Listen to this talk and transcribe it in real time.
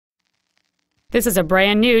This is a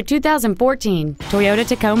brand new 2014 Toyota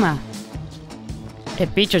Tacoma. It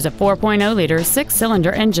features a 4.0-liter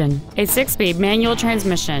 6-cylinder engine, a 6-speed manual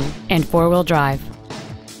transmission, and 4-wheel drive.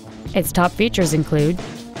 Its top features include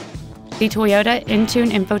the Toyota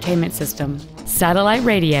Entune infotainment system, satellite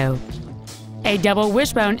radio, a double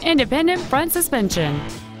wishbone independent front suspension,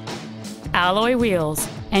 alloy wheels,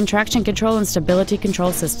 and traction control and stability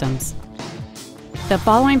control systems. The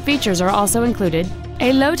following features are also included: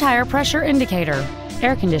 a low tire pressure indicator,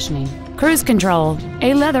 air conditioning, cruise control,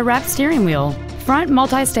 a leather-wrapped steering wheel, front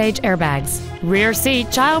multi-stage airbags, rear seat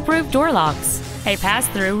child-proof door locks, a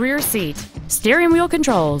pass-through rear seat, steering wheel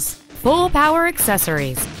controls, full power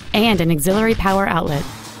accessories, and an auxiliary power outlet.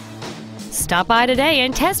 Stop by today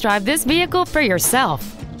and test drive this vehicle for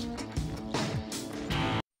yourself.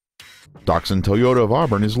 Doxon Toyota of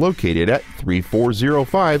Auburn is located at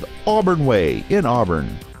 3405 Auburn Way in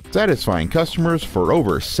Auburn, satisfying customers for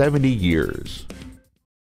over 70 years.